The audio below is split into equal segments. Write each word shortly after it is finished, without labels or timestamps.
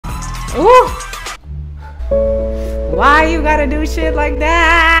Ooh! Why you gotta do shit like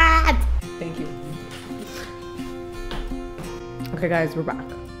that? Thank you. Okay guys, we're back.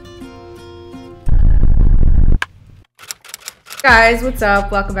 Guys, what's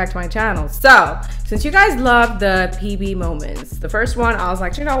up? Welcome back to my channel. So, since you guys love the PB moments, the first one, I was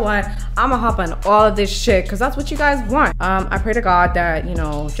like, you know what? I'm gonna hop on all of this shit because that's what you guys want. I pray to God that, you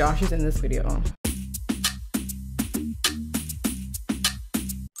know, Josh is in this video.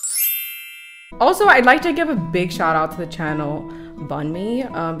 Also, I'd like to give a big shout out to the channel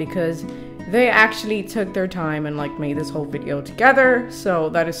BUNMY because they actually took their time and like made this whole video together. So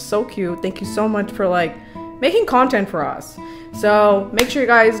that is so cute. Thank you so much for like making content for us. So make sure you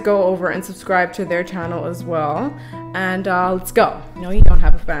guys go over and subscribe to their channel as well. And let's go. No, you don't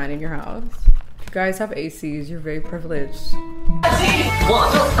have a fan in your house. You guys have ACs. You're very privileged.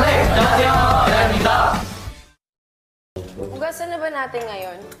 Hugasan na ba natin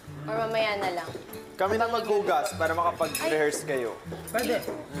ngayon? Or mamaya na lang? Kami na maghugas para makapag-rehearse kayo. Pwede.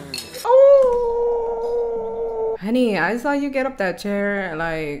 Oh! Honey, I saw you get up that chair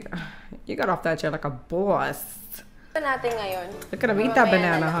like... You got off that chair like a boss. Natin ngayon. Look at Vita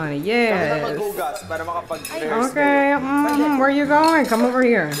banana, honey. Yes. Kami na maghugas para makapag-rehearse okay. Where are you going? Come over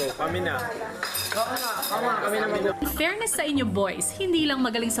here. Kami na. In fairness sa inyo boys, hindi lang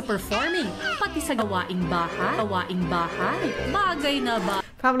magaling sa performing, pati sa gawaing bahay. Bagay na ba?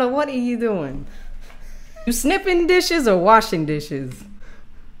 Pablo, what are you doing? You sniffing dishes or washing dishes?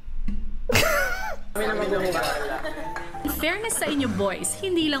 In fairness sa inyo boys,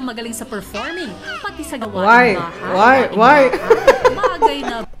 hindi lang magaling sa performing, pati sa gawaing bahay. Why? Bagay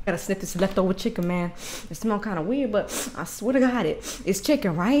na. Gotta sniff this leftover chicken, man. It smells kind of weird, but I swear to God, it's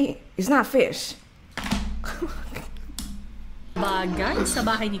chicken, right? It's not fish. Bagay sa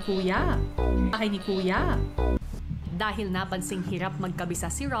bahay ni Kuya. Dahil napansing hirap magkabisa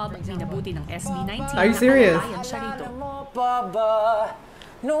si Rob, minabuti ng SB19. Are you serious? Siya rito.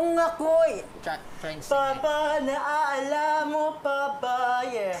 Nung ako'y Papa, naaalala mo pa ba?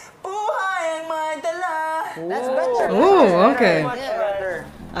 Yeah. Buhay ang madala. That's better. Ooh, okay.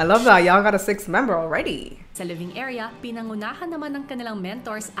 I love that. Y'all got a 6th member already. Sa living area, pinangunahan naman ng kanilang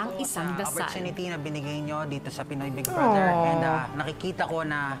mentors ang isang dasal. Opportunity na binigay nyo dito sa Pinoy Big Brother. And nakikita ko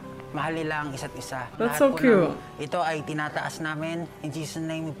na mahal nila ang isa't isa. That's so cute. Ito ay tinataas namin. In Jesus'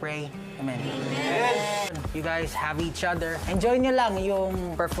 name we pray. Amen. You guys have each other. Enjoy nyo lang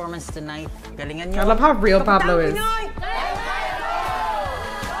yung performance tonight. Galingan nyo. I love how real Pablo is.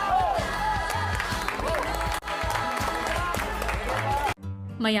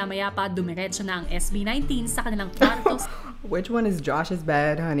 Maya-maya pa dumiretso na ang SB19 sa kanilang kwartos. Which one is Josh's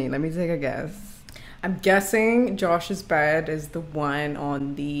bed, honey? Let me take a guess. I'm guessing Josh's bed is the one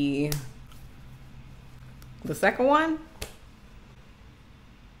on the second one.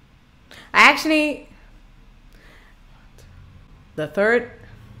 The third.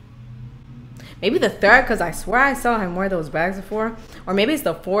 Maybe the third, because I swear I saw him wear those bags before. Or maybe it's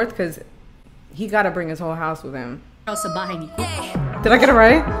the fourth, because he got to bring his whole house with him. Sa bahay ni Kuya. Did I get it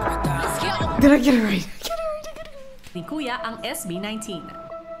right? Did I get it right? Ni Kuya ang SB19.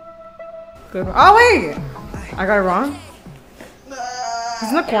 Good. Oh wait! I got it wrong?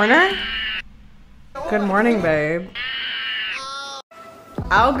 He's in the corner? Good morning, babe.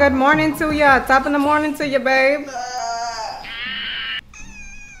 Oh, good morning to ya. Top of the morning to ya, babe.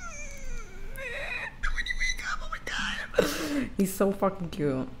 He's so fucking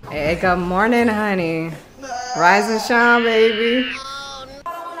cute. Hey, good morning, honey. Rise and shine, baby.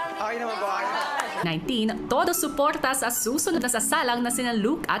 19, todo suporta sa susunod na sasalang na sina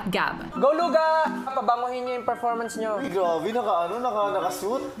Luke at Gab. Go, Luga! Pabanguhin niyo yung performance niyo. Grabe,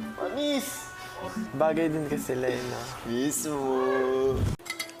 naka-suit. Anis. Bagay din kasi sila yun. Piso.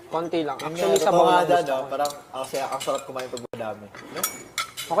 Konti lang. Actually, sabaw lang gusto ko. Parang ang sarap kumain pag madami. No?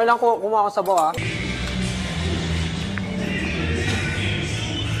 Okay lang kumuha ko sabaw, ha?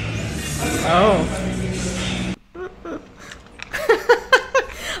 Oh.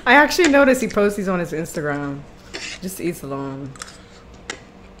 I actually noticed he posts these on his Instagram. Just eats alone.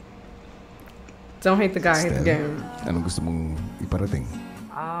 Don't hate the guy, hate the game. Anong gusto mong iparating?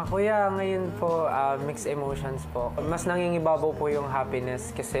 Kuya, ngayon po, mixed emotions po. Mas nangingibabaw po yung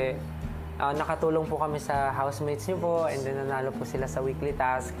happiness kasi nakatulong po kami sa housemates niyo po and then nanalo po sila sa weekly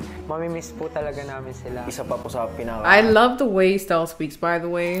task. Mamimiss po talaga namin sila. Isa pa po sa pinaka... I love the way Stell speaks, by the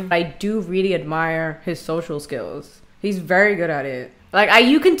way. I do really admire his social skills. He's very good at it. Like,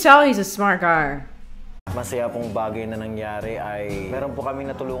 you can tell he's a smart guy. Masaya pong bagay na nangyari ay meron po kaming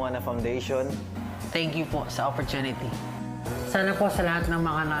natulungan na foundation. Thank you po sa opportunity. Sana po sa lahat ng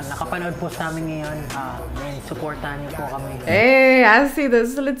mga nakapanood po sa amin ngayon, supportahan niyo po kami. Hey, I see the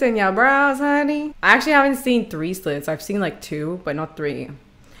slits in your brows, honey. I actually haven't seen 3 slits. I've seen like 2, but not 3.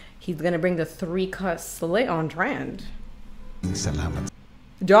 He's gonna bring the 3-cut slit on trend. Salamat.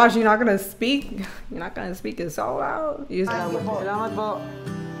 Josh, you're not gonna speak? You're not gonna speak it so loud? Salamat po.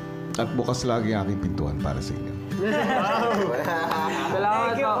 At bukas lagi ang aking pintuan para sa inyo. Salamat po.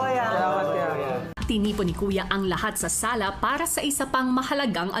 Salamat kuya. Tinipon ni Kuya ang lahat sa sala para sa isa pang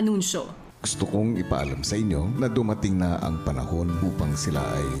mahalagang anunsyo. Gusto kong ipaalam sa inyo na dumating na ang panahon upang sila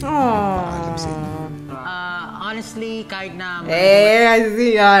ay magpaalam sa inyo. Honestly, kahit na... Hey, I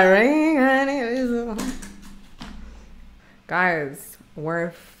see your ring, honey. Guys,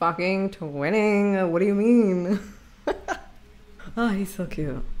 we're fucking twinning. What do you mean? Oh, he's so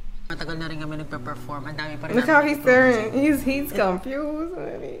cute. Matagal na rin kami nagpe-perform. Ang dami pa rin. Look how he's staring. He's confused,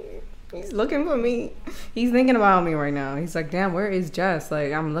 honey. He's looking for me. He's thinking about me right now. He's like, damn, where is Jess?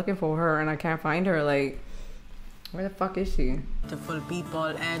 Like, I'm looking for her and I can't find her. Like, where the fuck is she? Beautiful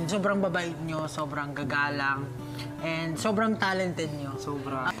people, and sobrang babait nyo, sobrang gagalang, and sobrang talented nyo.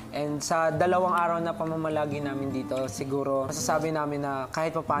 Sobra. And sa 2 araw na pamamalagi namin dito, siguro masasabi namin na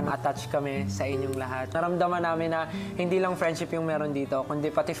kahit pa paano attach kami sa inyong lahat. Naramdaman namin na hindi lang friendship yung meron dito,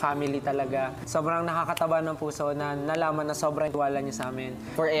 kundi pati family talaga. Sobrang nakakataba ng puso na nalaman na sobrang tiwala niyo sa amin.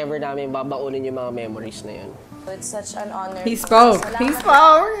 Forever namin babaunin yung mga memories na yun. It's such an honor. He spoke. He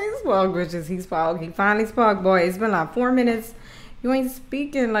spoke, bitches. He spoke. He finally spoke, boy. It's been like 4 minutes. You ain't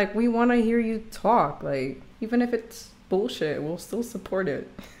speaking. Like, we want to hear you talk. Like, even if it's bullshit, we'll still support it.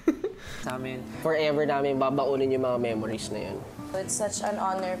 Sa amin. Forever namin babaunin yung mga memories na yun. It's such an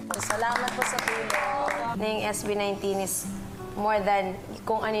honor. Salamat po sa tulong. Yung SB19 is more than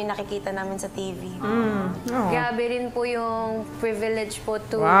kung ano yung nakikita namin sa TV. Grabe rin po yung privilege po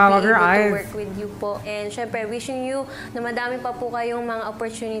to be able to work with you po. And syempre, wishing you na madami pa po kayong mga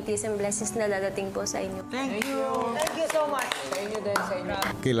opportunities and blessings na dadating po sa inyo. Thank you! Thank you so much! Sa inyo din, sa inyo.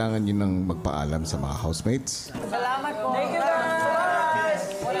 Kailangan nyo nang magpaalam sa mga housemates. Salamat po! Thank you guys!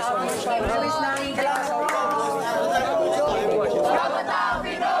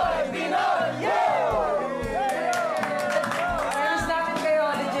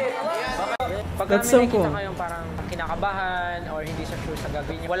 That's so cool. Pag kayong parang kinakabahan or hindi sa sure sa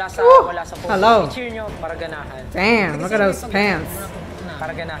gagawin niyo, wala sa post. Hello. I-cheer nyo para ganahan. Damn, look at those pants.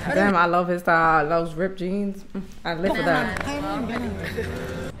 Para ganahan. Damn, I love his style. Those ripped jeans. I live for that.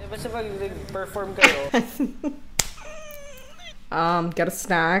 Basta pag perform kayo. Get a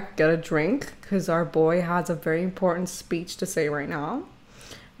snack, get a drink, because our boy has a very important speech to say right now.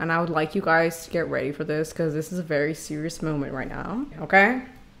 And I would like you guys to get ready for this, because this is a very serious moment right now. Okay?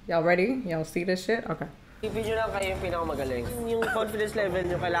 Y'all ready? Y'all see this shit? Okay. I-video lang kayo yung pinakamagaling. Yung confidence level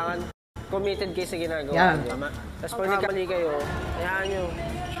nyo, kailangan committed kayo sa ginagawa nyo. Tapos pag nagkamali kayo, hayaan nyo,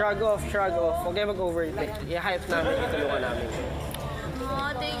 shrug off. Huwag kayo mag-overthink. I-hype namin, itulungan namin.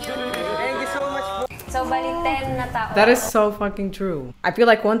 Thank you. Thank you so much po. So, bali 10 na tao. That is so fucking true. I feel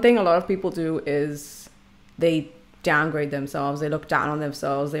like one thing a lot of people do is they downgrade themselves. They look down on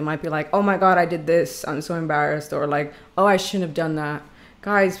themselves. They might be like, oh my God, I did this. I'm so embarrassed. Or like, oh, I shouldn't have done that.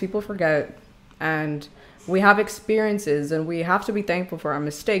 Guys, people forget, and we have experiences, and we have to be thankful for our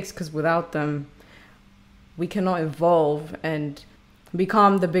mistakes, because without them, we cannot evolve and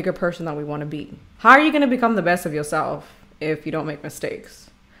become the bigger person that we want to be. How are you going to become the best of yourself if you don't make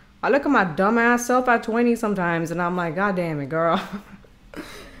mistakes? I look at my dumbass self at 20 sometimes, and I'm like, God damn it, girl.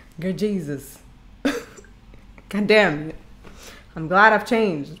 Good Jesus. God damn it. I'm glad I've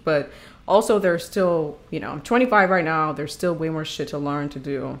changed, but also, there's still, you know, I'm 25 right now. There's still way more shit to learn to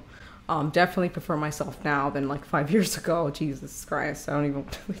do. Definitely prefer myself now than like 5 years ago. Jesus Christ. I don't even...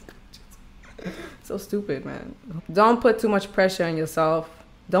 So stupid, man. Don't put too much pressure on yourself.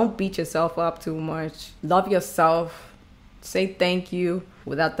 Don't beat yourself up too much. Love yourself. Say thank you.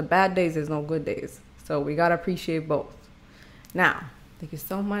 Without the bad days, there's no good days. So we gotta appreciate both. Now, thank you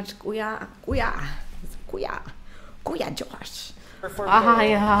so much, Kuya Josh.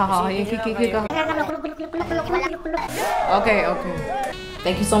 Okay.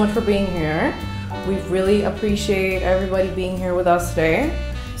 Thank you so much for being here. We really appreciate everybody being here with us today.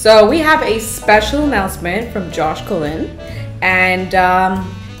 So we have a special announcement from Josh Cullen, and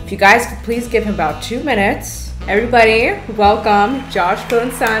if you guys could please give him about 2 minutes. Everybody, welcome Josh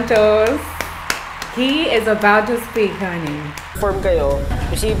Cullen Santos. He is about to speak, honey. Perform kayo,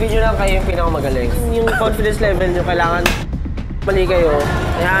 isipin nyo lang kayo yung pinakamagaling. Yung confidence level nyo, kailangan mali kayo,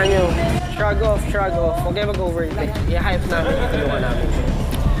 hayaan nyo, shrug off. Huwag kayo mag-overthink. I-hype namin, itulungan namin.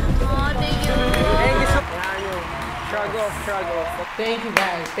 Thank you. Thank you so much. Hayaan nyo, shrug off. Thank you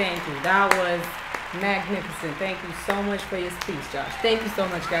guys, thank you. That was Magnificent. Thank you so much for your speech, Josh. Thank you so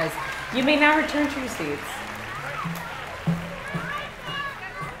much, guys. You may now return to your seats.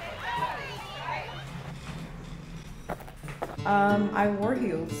 I wore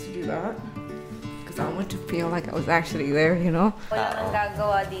heels to do that because I want to feel like I was actually there, you know? Walang ang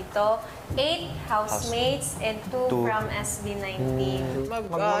gagawa dito. 8 housemates and 2 from SB19.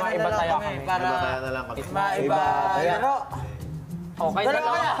 Mag-iba tayo kami. Para maiba. Okay,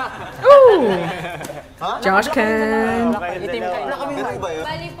 dalawa. Ooh! Josh can. Bali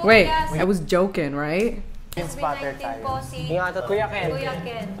po Wait, kaya I was joking, right? SB19 po si Ingat, Kuya Ken. Kuya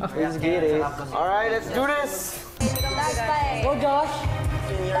Ken. Let's get it. Alright, let's do this. Taas pa eh. Go, Josh.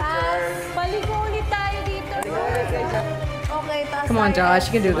 Taas. Baligo ulit tayo dito. Okay, taas Come on, tayo. Josh,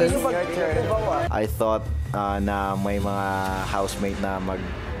 you can do this. I thought na may mga housemate na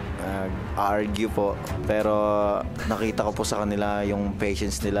argue po, pero nakita ko po sa kanila yung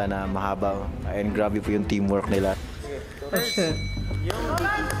patience nila na mahaba, and grabe po yung teamwork nila. Oh shit.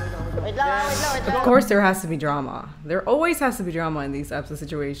 Of course there has to be drama. There always has to be drama in these types of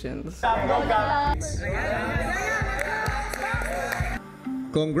situations.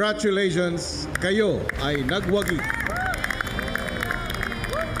 Congratulations! Kayo ay nagwagi.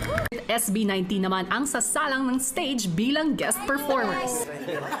 SB19 naman ang sasalang ng stage bilang guest performers.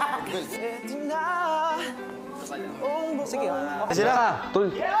 Sige. Sila.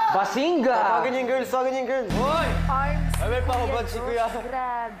 Tol. Bazinga. Tawagin yung girls, tawagin yung girls. Hoy! Arms. Ay, may pahubad si Kuya.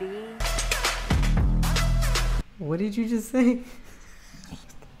 Grabe. What did you just say?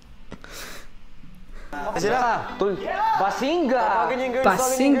 Sila. Tol. Bazinga. Tawagin yung girls,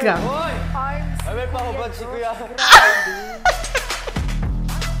 Bazinga. Hoy! Arms. Ay, may pahubad si Kuya.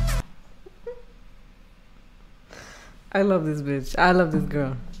 I love this bitch. I love this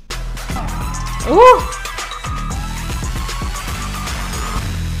girl. Ooh!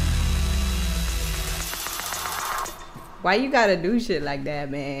 Why you gotta do shit like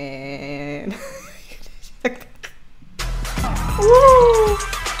that, man? Woo!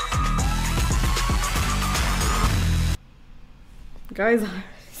 Guys,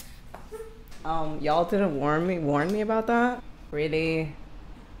 y'all didn't warn me about that? Really?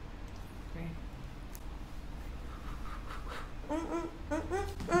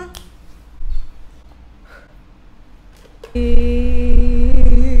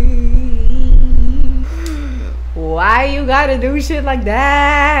 Why you gotta do shit like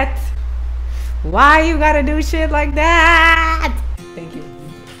that? Why you gotta do shit like that? Thank you.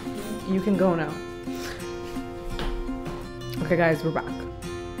 You can go now. Okay, guys, we're back.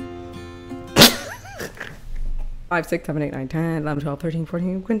 5, 6, 7, 8, 9, 10, 11, 12, 13, 14,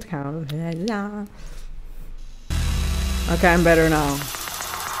 you can count. Okay, I'm better now.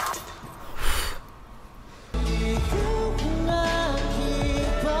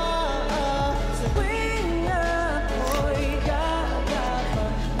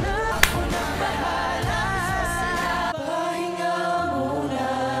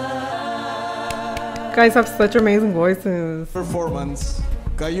 Guys have such amazing voices. Performance,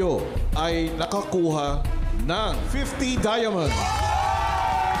 kayo ay nakakuha ng 50 diamonds.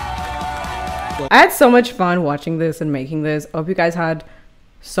 I had so much fun watching this and making this. I hope you guys had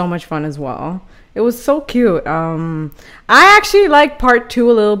so much fun as well. It was so cute. I actually like part 2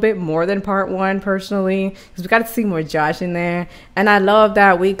 a little bit more than part 1 personally, because we got to see more Josh in there, and I love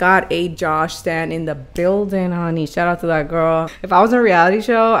that we got a Josh stan in the building, honey. Shout out to that girl. If I was in a reality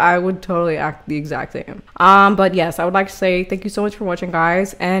show, I would totally act the exact same. But yes, I would like to say thank you so much for watching,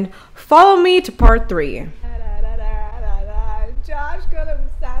 guys, and follow me to part 3. Josh, cullen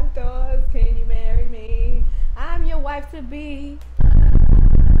santos, can you marry me? I'm your wife to be.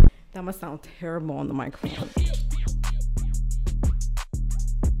 That must sound terrible on the microphone.